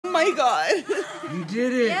my god. You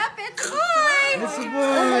did it. Yep, it's a boy. It's a boy.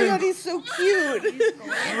 Oh my god, he's so cute.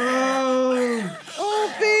 Oh.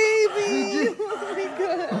 Oh baby. Oh my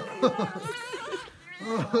god.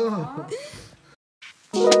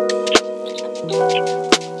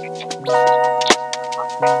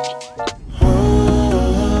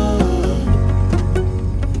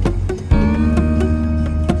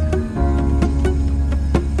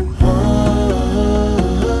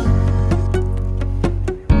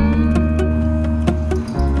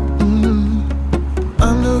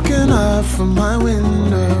 From my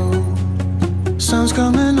window, sun's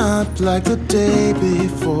coming up like the day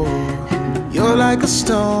before. You're like a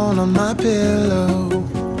stone on my pillow.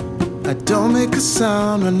 I don't make a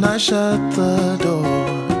sound when I shut the door.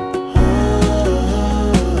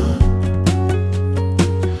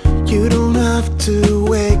 You don't have to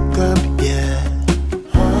wake up yet.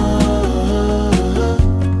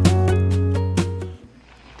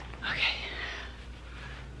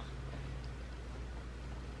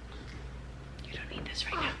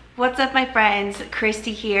 What's up, my friends?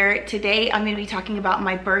 Christy here. Today I'm going to be talking about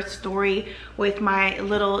my birth story with my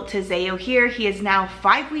little Tazeo here. He is now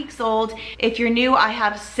 5 weeks old. If you're new, I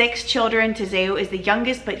have 6 children. Tazeo is the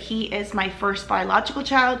youngest, but he is my first biological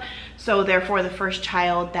child, so therefore the first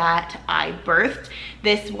child that I birthed.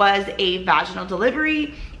 This was a vaginal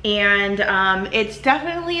delivery, and it's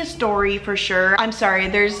definitely a story for sure. I'm sorry,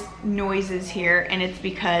 there's noises here, and it's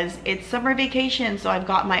because it's summer vacation, so I've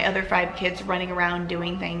got my other 5 kids running around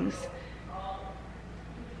doing things.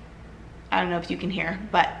 I don't know if you can hear,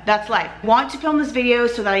 but that's life. I want to film this video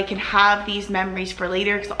so that I can have these memories for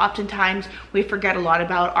later, because oftentimes we forget a lot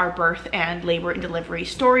about our birth and labor and delivery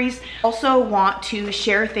stories. Also want to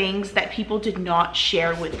share things that people did not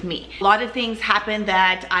share with me. A lot of things happened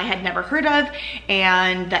that I had never heard of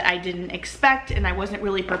and that I didn't expect and I wasn't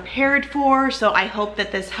really prepared for. So I hope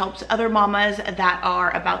that this helps other mamas that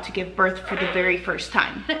are about to give birth for the very first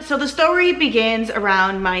time. So the story begins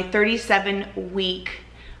around my 37-week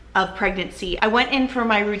of pregnancy. I went in for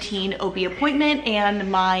my routine OB appointment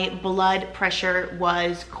and my blood pressure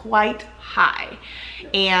was quite high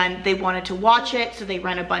and they wanted to watch it, so they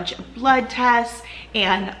ran a bunch of blood tests,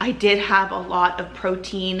 and I did have a lot of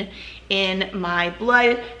protein in my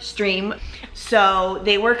bloodstream, so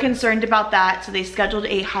they were concerned about that. So they scheduled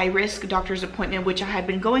a high-risk doctor's appointment, which I had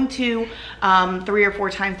been going to 3 or 4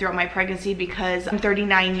 times throughout my pregnancy, because I'm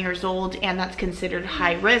 39 years old and that's considered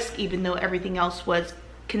high risk, even though everything else was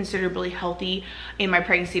considerably healthy in my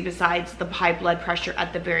pregnancy besides the high blood pressure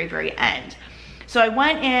at the very end. So I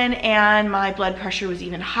went in and my blood pressure was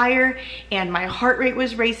even higher and my heart rate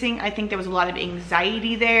was racing. I think there was a lot of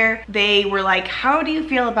anxiety there. They were like, how do you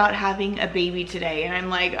feel about having a baby today? And I'm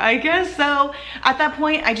like, I guess so. At that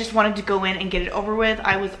point, I just wanted to go in and get it over with.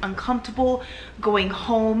 I was uncomfortable going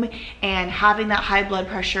home and having that high blood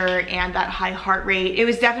pressure and that high heart rate. It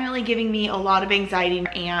was definitely giving me a lot of anxiety,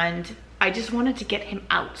 and I just wanted to get him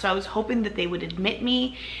out. So I was hoping that they would admit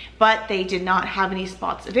me, but they did not have any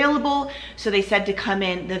spots available. So they said to come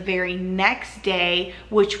in the very next day,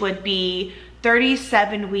 which would be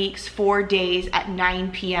 37 weeks, 4 days at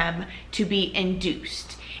 9 p.m. to be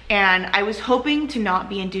induced. And I was hoping to not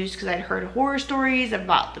be induced because I'd heard horror stories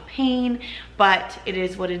about the pain, but it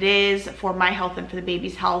is what it is. For my health and for the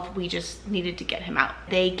baby's health, we just needed to get him out.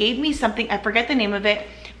 They gave me something, I forget the name of it,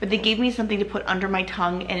 but they gave me something to put under my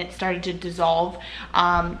tongue and it started to dissolve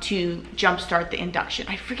to jumpstart the induction.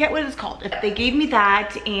 I forget what it's called. They gave me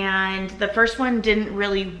that, and the first one didn't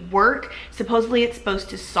really work. Supposedly it's supposed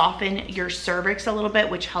to soften your cervix a little bit,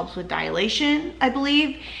 which helps with dilation, I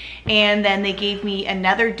believe. And then they gave me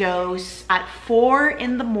another dose at 4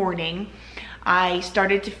 in the morning. I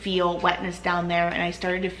started to feel wetness down there, and I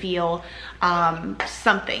started to feel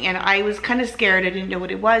something, and I was kind of scared. I didn't know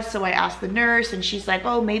what it was, so I asked the nurse, and she's like,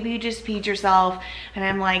 oh, maybe you just peed yourself. And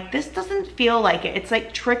I'm like, this doesn't feel like it. It's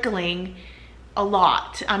like trickling a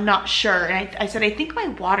lot. I'm not sure. And I said, I think my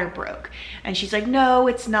water broke. And she's like, no,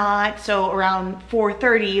 it's not. So around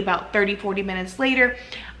 4:30, about 30-40 minutes later,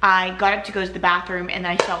 I got up to go to the bathroom and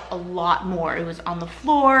I felt a lot more. It was on the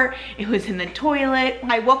floor, it was in the toilet.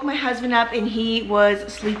 I woke my husband up and he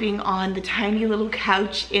was sleeping on the tiny little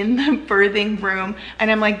couch in the birthing room. And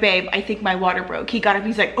I'm like, babe, I think my water broke. He got up,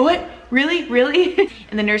 he's like, oh, what? Really?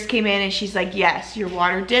 And the nurse came in and she's like, yes, your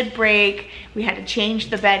water did break. We had to change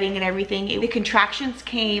the bedding and everything. The contractions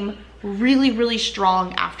came really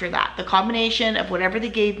strong after that. The combination of whatever they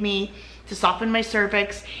gave me to soften my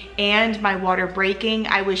cervix and my water breaking,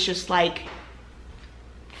 I was just like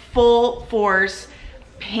full force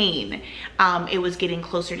pain. It was getting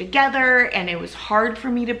closer together and it was hard for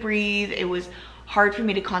me to breathe. It was hard for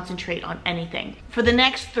me to concentrate on anything. For the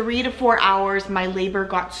next 3 to 4 hours, my labor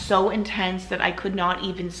got so intense that I could not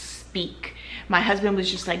even speak. My husband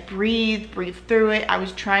was just like, breathe through it. I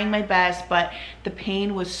was trying my best, but the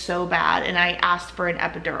pain was so bad, and I asked for an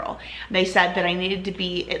epidural. They said that I needed to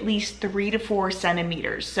be at least 3 to 4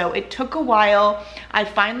 centimeters. So it took a while. I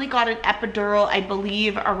finally got an epidural, I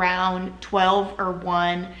believe around 12 or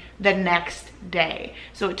 1 the next day.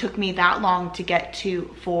 So it took me that long to get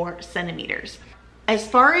to 4 centimeters. As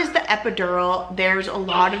far as the epidural, there's a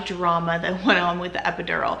lot of drama that went on with the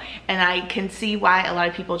epidural, and I can see why a lot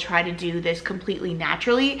of people try to do this completely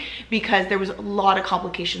naturally, because there was a lot of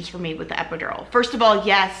complications for me with the epidural. First of all,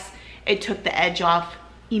 yes, it took the edge off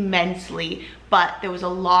immensely, but there was a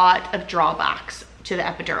lot of drawbacks to the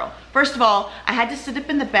epidural. First of all, I had to sit up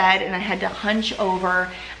in the bed and I had to hunch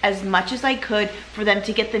over as much as I could for them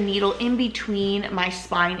to get the needle in between my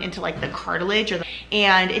spine into like the cartilage,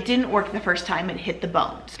 and it didn't work the first time. It hit the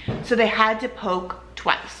bones. So they had to poke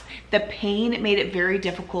twice. The pain made it very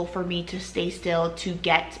difficult for me to stay still to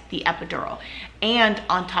get the epidural. And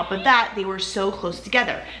on top of that, they were so close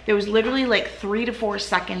together. There was literally like 3 to 4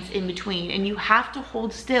 seconds in between, and you have to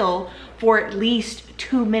hold still for at least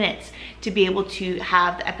 2 minutes to be able to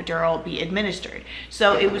have the epidural be administered.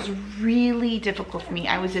 So it was really difficult for me.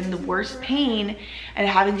 I was in the worst pain and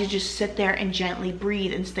having to just sit there and gently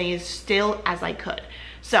breathe and stay as still as I could.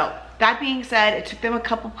 So that being said, it took them a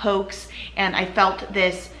couple pokes and I felt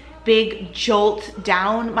this big jolt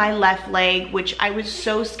down my left leg, which I was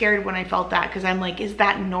so scared when I felt that, because I'm like, is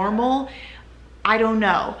that normal? I don't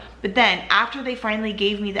know. But then after they finally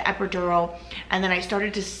gave me the epidural and then I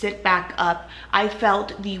started to sit back up, I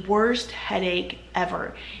felt the worst headache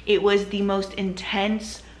ever. It was the most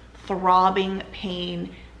intense throbbing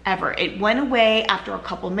pain ever. It went away after a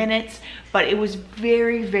couple minutes, but it was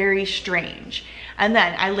very, very strange. And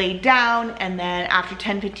then I laid down, and then after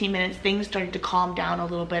 10-15 minutes, things started to calm down a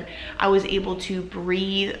little bit. I was able to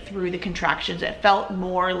breathe through the contractions. It felt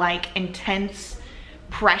more like intense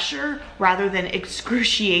pressure rather than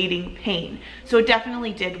excruciating pain. So it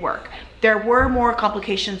definitely did work. There were more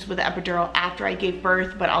complications with the epidural after I gave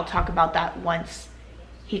birth, but I'll talk about that once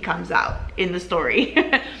he comes out in the story.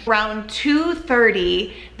 Around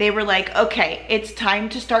 2:30, they were like, okay, it's time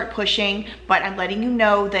to start pushing, but I'm letting you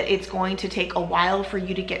know that it's going to take a while for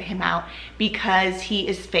you to get him out because he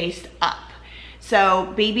is face up.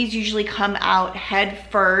 So babies usually come out head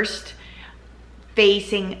first,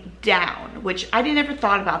 facing down, which I never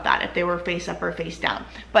thought about that, if they were face up or face down,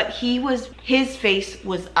 but his face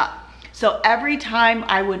was up. So every time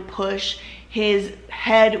I would push, his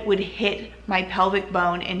head would hit my pelvic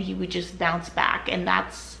bone and he would just bounce back, and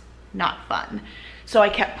that's not fun. So I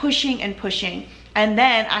kept pushing and pushing, and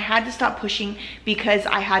then I had to stop pushing because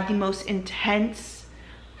I had the most intense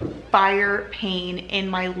fire pain in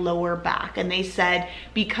my lower back. And they said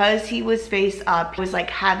because he was face up, it was like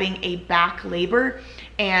having a back labor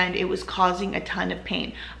and it was causing a ton of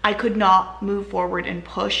pain. I could not move forward and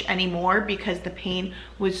push anymore because the pain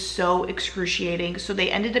was so excruciating. So they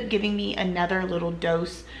ended up giving me another little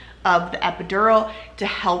dose of the epidural to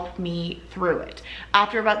help me through it.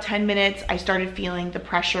 After about 10 minutes, I started feeling the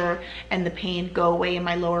pressure and the pain go away in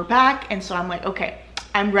my lower back. And so I'm like, okay,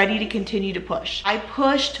 I'm ready to continue to push. I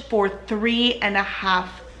pushed for 3.5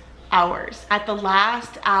 hours. At the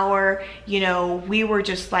last hour, you know, we were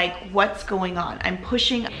just like, what's going on? I'm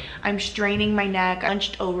pushing, I'm straining my neck,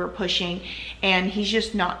 hunched over pushing, and he's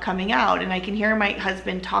just not coming out. And I can hear my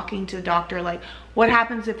husband talking to the doctor like, what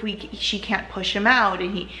happens if she can't push him out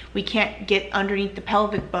and we can't get underneath the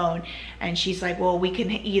pelvic bone? And she's like, well, we can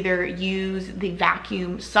either use the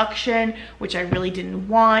vacuum suction, which I really didn't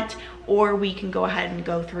want, or we can go ahead and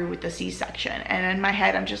go through with the C-section. And in my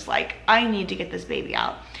head, I'm just like, I need to get this baby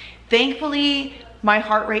out. Thankfully, my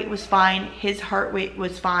heart rate was fine. His heart rate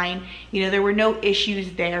was fine. You know, there were no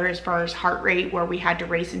issues there as far as heart rate where we had to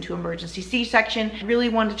race into emergency C-section. I really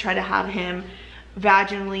wanted to try to have him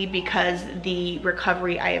vaginally because the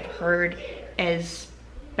recovery I have heard is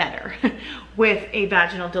better with a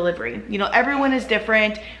vaginal delivery. You know, everyone is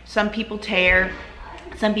different. Some people tear,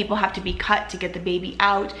 some people have to be cut to get the baby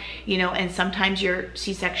out, you know, and sometimes your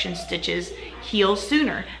C-section stitches heal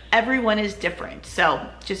sooner. Everyone is different, so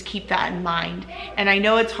just keep that in mind. And I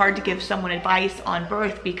know it's hard to give someone advice on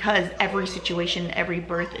birth because every situation, every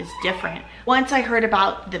birth is different. Once I heard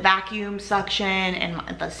about the vacuum suction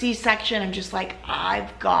and the C-section, I'm just like,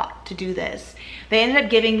 I've got to do this. They ended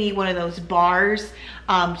up giving me one of those bars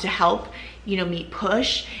to help. you know, me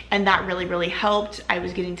push, and that really helped. I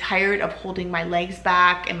was getting tired of holding my legs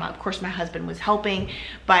back, and of course my husband was helping,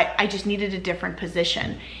 but I just needed a different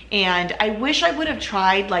position. And I wish I would have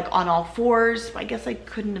tried like on all fours. I guess I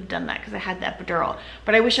couldn't have done that because I had the epidural,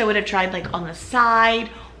 but I wish I would have tried like on the side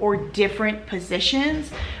or different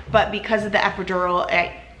positions. But because of the epidural,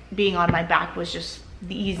 being on my back was just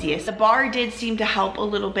the easiest. The bar did seem to help a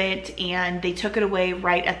little bit, and they took it away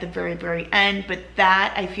right at the very end, but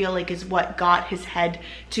that I feel like is what got his head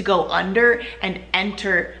to go under and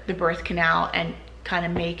enter the birth canal and kind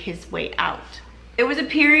of make his way out. There was a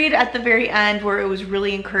period at the very end where it was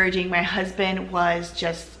really encouraging. My husband was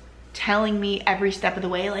just telling me every step of the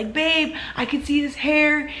way, like, babe, I can see his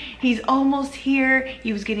hair, he's almost here.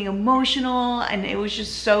 He was getting emotional, and it was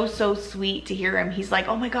just so sweet to hear him. He's like,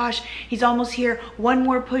 oh my gosh, he's almost here, one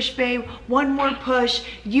more push, babe, one more push,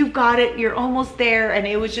 you've got it, you're almost there. And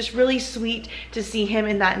it was just really sweet to see him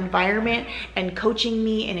in that environment and coaching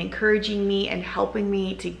me and encouraging me and helping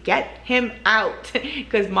me to get him out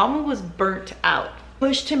because mama was burnt out.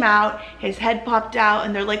 Pushed him out, his head popped out,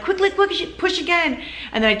 and they're like, quickly push again.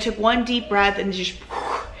 And then I took one deep breath, and just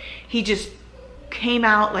he just came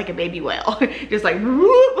out like a baby whale. Just like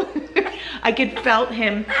whoop. I could felt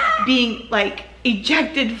him being like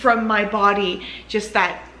ejected from my body, just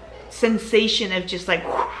that sensation of just like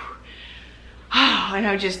and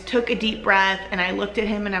I just took a deep breath, and I looked at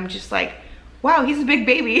him, and I'm just like, wow, he's a big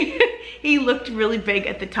baby. He looked really big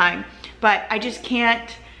at the time, but I just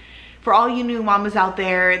can't. For all you new mamas out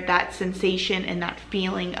there, that sensation and that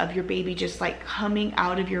feeling of your baby just like coming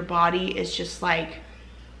out of your body is just like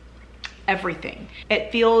everything.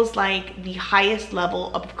 It feels like the highest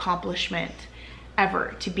level of accomplishment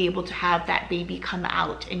ever to be able to have that baby come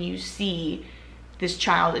out and you see this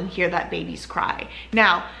child and hear that baby's cry.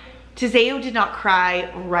 Now, TAZEO did not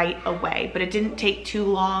cry right away, but it didn't take too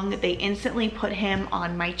long. They instantly put him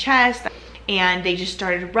on my chest, and they just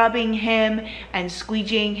started rubbing him and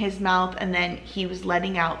squeegeeing his mouth, and then he was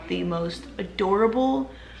letting out the most adorable,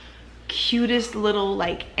 cutest little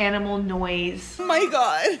like animal noise. Oh my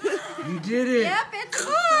god. You did it. Yep, it's a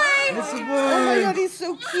boy. It's a boy. Oh my god, he's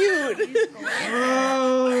so cute.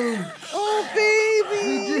 Oh. Oh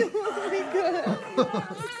baby. Oh my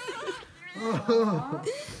god.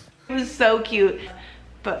 It was so cute.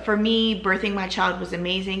 But for me, birthing my child was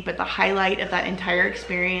amazing, but the highlight of that entire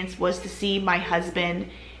experience was to see my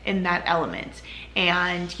husband in that element.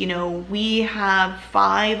 And you know, we have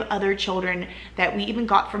 5 other children that we even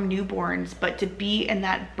got from newborns, but to be in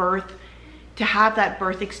that birth, to have that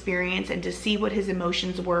birth experience and to see what his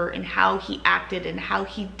emotions were and how he acted and how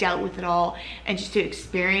he dealt with it all, and just to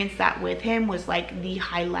experience that with him was like the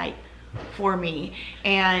highlight for me.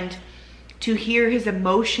 And to hear his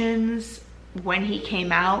emotions when he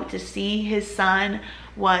came out, to see his son,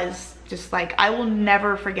 was just like, I will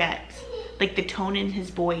never forget like the tone in his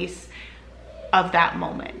voice of that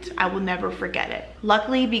moment. I will never forget it.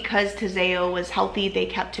 Luckily, because TAZEO was healthy, they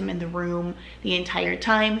kept him in the room the entire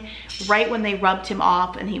time. Right when they rubbed him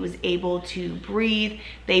off and he was able to breathe,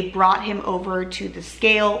 they brought him over to the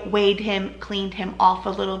scale, weighed him, cleaned him off a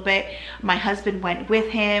little bit. My husband went with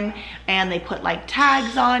him, and they put like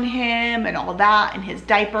tags on him and all that, and his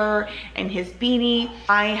diaper and his beanie.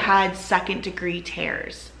 I had 2nd-degree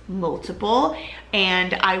tears, multiple,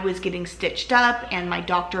 and I was getting stitched up, and my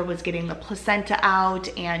doctor was getting the placenta out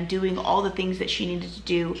and doing all the things that she needed to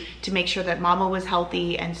do to make sure that mama was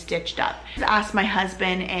healthy and stitched up. I asked my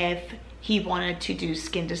husband if he wanted to do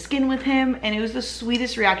skin to skin with him, and it was the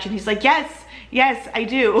sweetest reaction. He's like, yes, I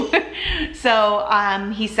do. So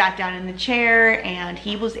he sat down in the chair, and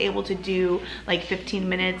he was able to do like 15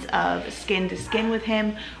 minutes of skin to skin with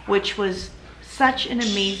him, which was such an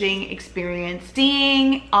amazing experience.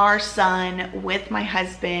 Seeing our son with my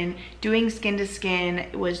husband doing skin to skin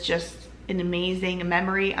was just an amazing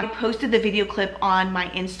memory. I posted the video clip on my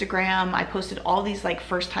Instagram. I posted all these like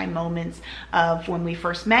first time moments of when we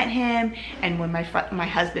first met him, and when my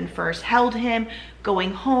husband first held him,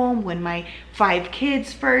 going home, when my 5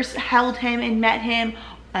 kids first held him and met him,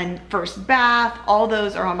 and first bath. All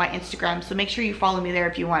those are on my Instagram, so make sure you follow me there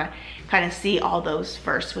if you want to kind of see all those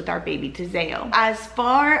first with our baby TAZEO. As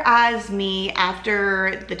far as me,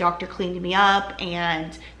 after the doctor cleaned me up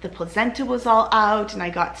and the placenta was all out and I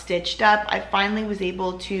got stitched up, I finally was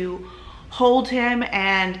able to hold him,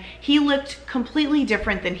 and he looked completely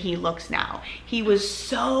different than he looks now. He was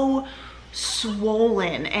so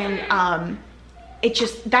swollen, and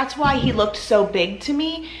that's why he looked so big to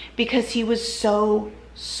me, because he was so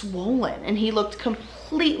swollen and he looked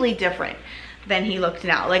completely different than he looked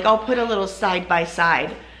now. Like, I'll put a little side by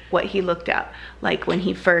side what he looked at like when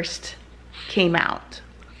he first came out.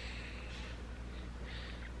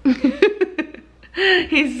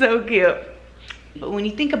 He's so cute. But when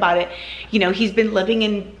you think about it, you know, he's been living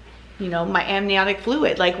in, you know, my amniotic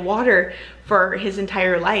fluid, like water, for his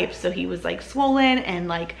entire life. So he was like swollen and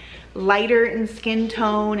like lighter in skin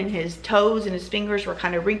tone, and his toes and his fingers were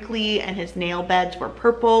kind of wrinkly, and his nail beds were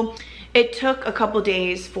purple. It took a couple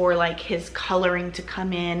days for like his coloring to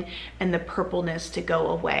come in and the purpleness to go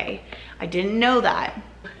away. I didn't know that.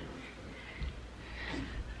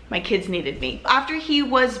 My kids needed me. After he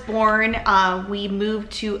was born, we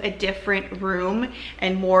moved to a different room,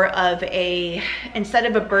 and more of a, instead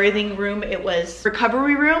of a birthing room, it was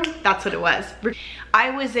recovery room. That's what it was. I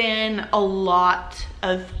was in a lot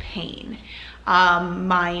of pain.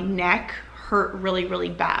 My neck hurt really, really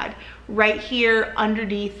bad, right here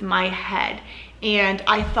underneath my head. And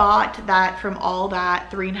I thought that from all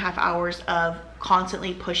that 3.5 hours of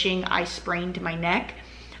constantly pushing, I sprained my neck.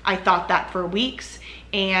 I thought that for weeks.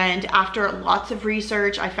 And after lots of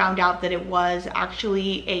research, I found out that it was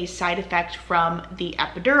actually a side effect from the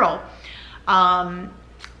epidural.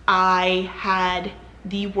 I had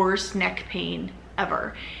the worst neck pain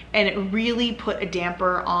ever, and it really put a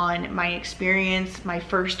damper on my experience my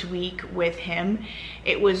first week with him.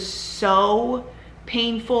 It was so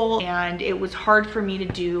painful, and it was hard for me to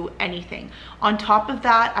do anything. On top of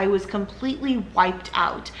that, I was completely wiped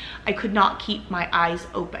out. I could not keep my eyes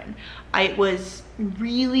open. It was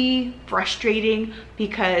really frustrating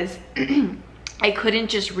because I couldn't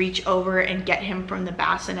just reach over and get him from the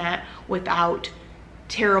bassinet without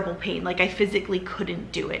terrible pain. Like, I physically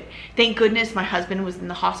couldn't do it. Thank goodness my husband was in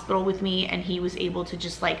the hospital with me, and he was able to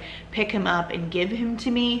just like pick him up and give him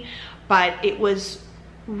to me. But it was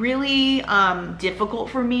really difficult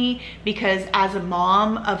for me because as a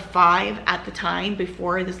mom of 5 at the time,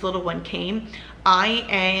 before this little one came, I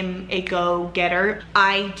am a go-getter.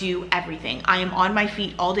 I do everything. I am on my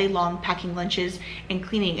feet all day long, packing lunches and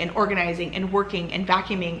cleaning and organizing and working and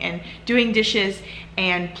vacuuming and doing dishes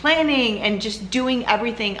and planning and just doing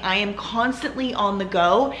everything. I am constantly on the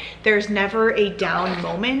go. There's never a down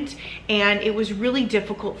moment, and it was really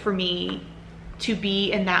difficult for me to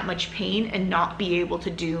be in that much pain and not be able to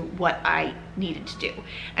do what I needed to do.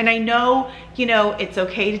 And I know, you know, it's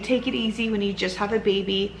okay to take it easy when you just have a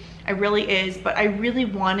baby. It really is, but I really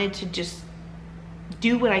wanted to just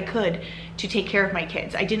do what I could to take care of my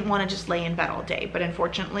kids. I didn't want to just lay in bed all day, but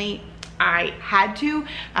unfortunately I had to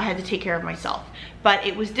take care of myself. But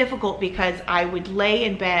it was difficult because I would lay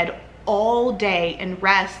in bed all day and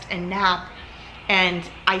rest and nap, and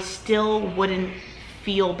I still wouldn't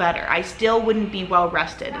feel better. I still wouldn't be well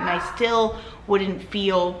rested, and I still wouldn't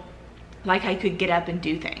feel like I could get up and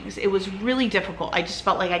do things. It was really difficult. I just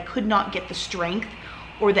felt like I could not get the strength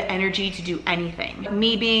or the energy to do anything.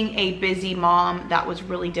 Me being a busy mom, that was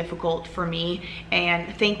really difficult for me.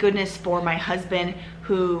 And thank goodness for my husband,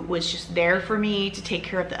 who was just there for me to take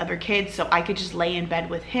care of the other kids, so I could just lay in bed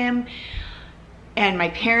with him. And my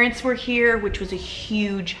parents were here, which was a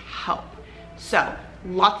huge help. So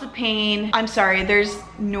lots of pain. I'm sorry, there's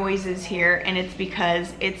noises here, and it's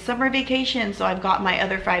because it's summer vacation, so I've got my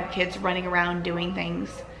other 5 kids running around doing things.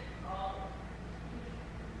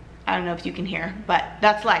 I don't know if you can hear, but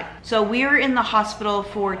that's life. So we were in the hospital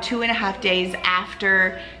for 2.5 days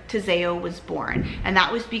after TAZEO was born, and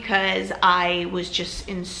that was because I was just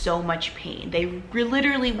in so much pain. They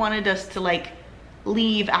literally wanted us to like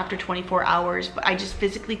leave after 24 hours, but I just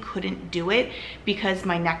physically couldn't do it because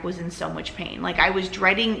my neck was in so much pain. Like, I was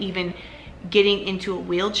dreading even getting into a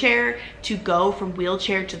wheelchair to go from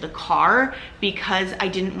wheelchair to the car because I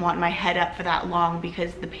didn't want my head up for that long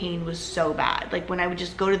because the pain was so bad. Like, when I would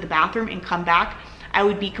just go to the bathroom and come back, I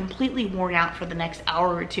would be completely worn out for the next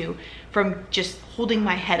hour or two from just holding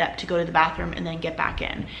my head up to go to the bathroom and then get back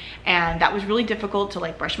in. And that was really difficult to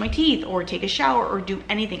like brush my teeth or take a shower or do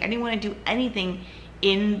anything. I didn't want to do anything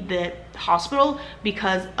in the hospital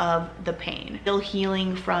because of the pain. Still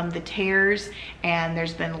healing from the tears, and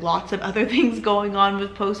there's been lots of other things going on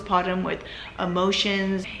with postpartum, with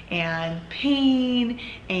emotions and pain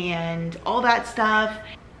and all that stuff.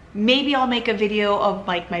 Maybe I'll make a video of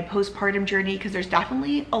like my postpartum journey because there's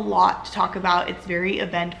definitely a lot to talk about. It's very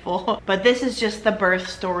eventful, but this is just the birth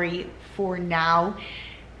story for now.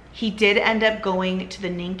 He did end up going to the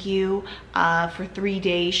NICU for 3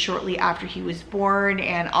 days shortly after he was born,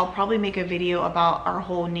 and I'll probably make a video about our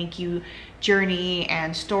whole NICU journey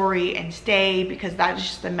and story and stay, because that is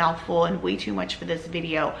just a mouthful and way too much for this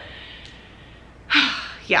video.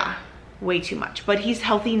 Yeah, way too much. But he's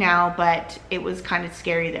healthy now, but it was kind of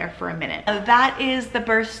scary there for a minute. That is the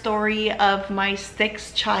birth story of my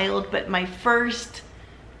 6th child, but my first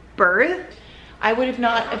birth. I would have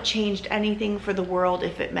not have changed anything for the world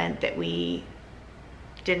if it meant that we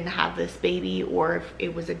didn't have this baby or if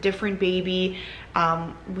it was a different baby.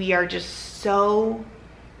 We are just so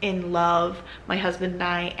in love, my husband and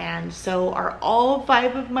I, and so are all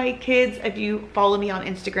 5 of my kids. If you follow me on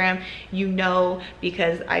Instagram, you know,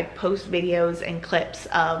 because I post videos and clips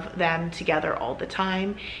of them together all the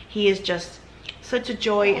time. He is just such a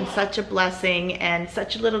joy and such a blessing and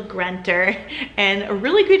such a little grunter and a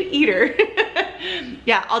really good eater.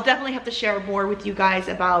 Yeah, I'll definitely have to share more with you guys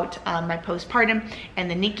about my postpartum and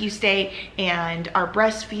the NICU stay and our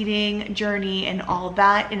breastfeeding journey and all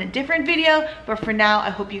that in a different video. But for now, I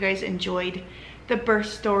hope you guys enjoyed the birth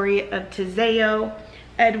story of Tazeo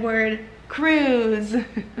Edward Cruz.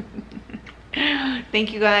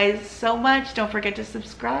 Thank you guys so much. Don't forget to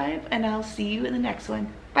subscribe and I'll see you in the next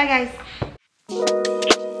one. Bye guys.